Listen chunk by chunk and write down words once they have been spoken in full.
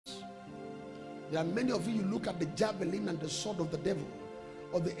There are many of you look at the javelin and the sword of the devil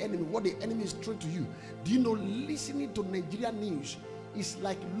or the enemy, what the enemy is throwing to you. Do you know, listening to Nigerian news is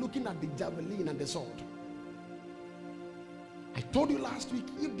like looking at the javelin and the sword. I told you last week,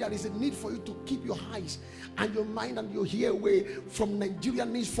 if there is a need for you to keep your eyes and your mind and your ear away from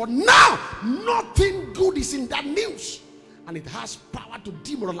Nigerian news for now, nothing good is in that news, and it has power to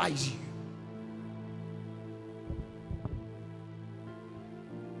demoralize you.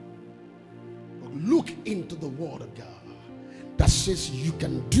 But look into the word of God that says you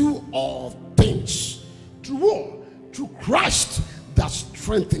can do all things through Christ that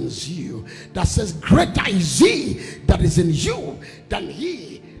strengthens you. That says greater is he that is in you than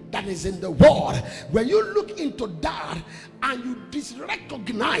he that is in the world. When you look into that and you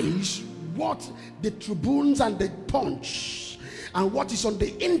disrecognize what the tribunes and the punch and what is on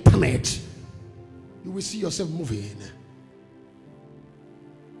the internet, you will see yourself moving.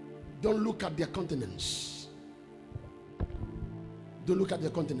 Don't look at their countenance. Don't look at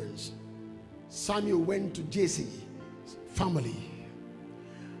their countenance. Samuel went to Jesse's family.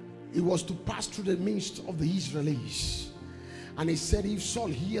 It was to pass through the midst of the Israelites. And he said, if Saul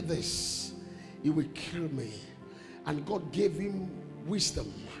hear this, he will kill me. And God gave him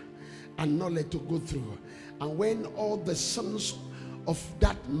wisdom and knowledge to go through. And when all the sons of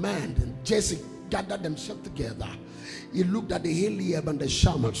that man, Jesse, gathered themselves together, he looked at the Eliab and the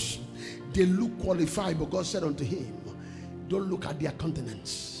Shammers. They look qualified, but God said unto him, don't look at their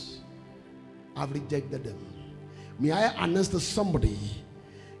countenance. I've rejected them. May I announce to somebody,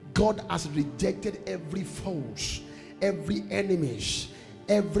 God has rejected every foes, every enemies,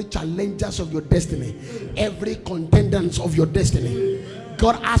 every challengers of your destiny, every contenders of your destiny.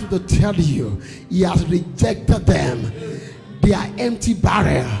 God asked me to tell you, he has rejected them. They are empty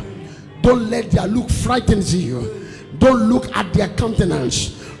barrier. Don't let their look frighten you. Don't look at their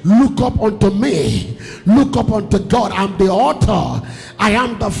countenance. Look up unto me. Look up unto God. I'm the author. I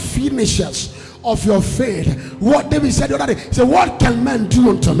am the finishers of your faith. What David said the other day, he said, what can man do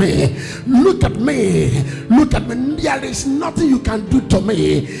unto me? Look at me. Look at me. There is nothing you can do to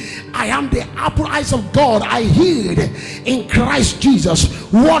me. I am the apple eyes of God. I hid in Christ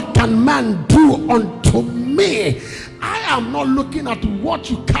Jesus. What can man do unto me? I am not looking at what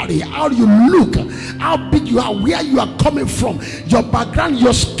you carry, how you look, how big you are, where you are coming from, your background,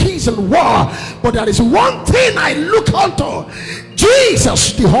 your skills and war. But there is one thing I look unto: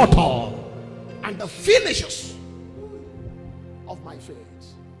 Jesus, the author and the finishers of my faith.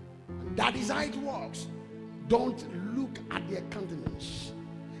 And that is how it works. Don't look at their countenance.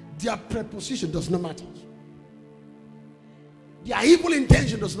 Their preposition does not matter. Their evil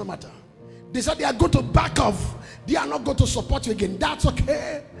intention does not matter. They said they are going to back off. They are not going to support you again. That's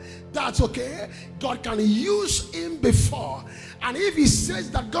okay. That's okay. God can use him before. And if he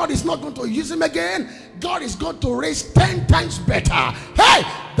says that God is not going to use him again, God is going to raise 10 times better, hey,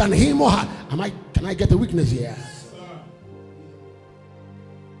 than him or her. Can I get a witness here?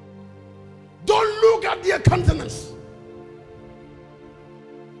 Don't look at their countenance.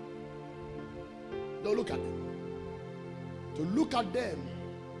 Don't look at them. To look at them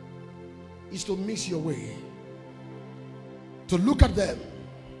is to miss your way. To look at them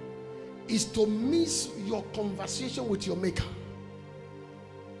is to miss your conversation with your maker.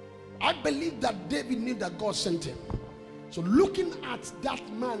 I believe that David knew that God sent him. So looking at that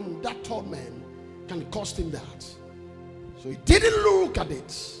man, that tall man, can cost him that. So he didn't look at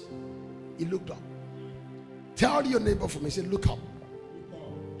it. He looked up. Tell your neighbor for me, say, look up.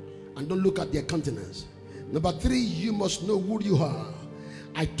 And don't look at their countenance. Number 3, you must know who you are.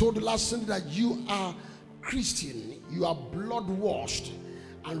 I told you last Sunday that you are Christian. You are blood washed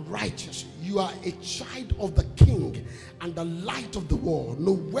and righteous. You are a child of the King and the light of the world.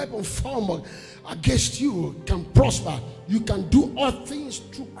 No weapon formed against you can prosper. You can do all things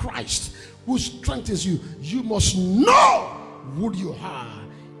through Christ who strengthens you. You must know who you are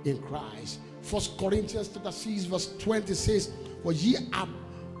in Christ. 1 Corinthians 6 verse 20 says, for ye are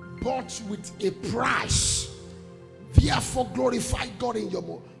bought with a price. Therefore glorify God in your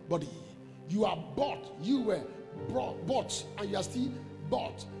body. You are bought. You were bought, and you are still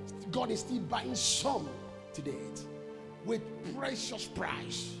bought. God is still buying some today with precious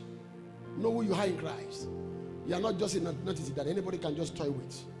price. Know who you are in Christ. You are not just a notice that anybody can just toy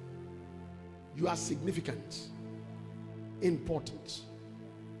with. You are significant, important.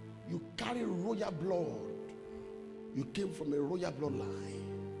 You carry royal blood. You came from a royal bloodline.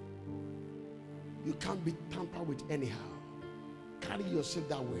 You can't be tampered with anyhow. Carry yourself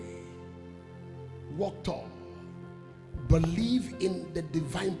that way. Walk tall. Believe in the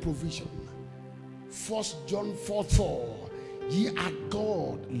divine provision. 1 John 4:4. Ye are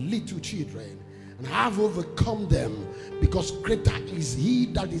God, little children, and have overcome them, because greater is he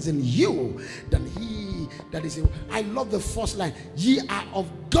that is in you than he that is in. I love the first line. Ye are of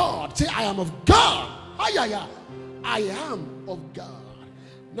God. Say, I am of God. I am of God.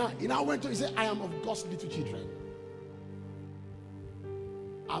 Now, he now went to, he said, I am of God's little children.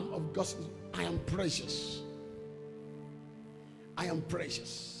 I'm of God's, I am precious. I am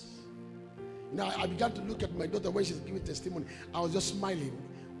precious. Now, I began to look at my daughter when she's giving testimony. I was just smiling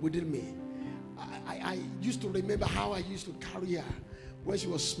within me. I used to remember how I used to carry her when she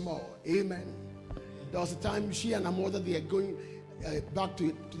was small. Amen. There was a time she and her mother, they are going back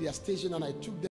to their station, and I took them.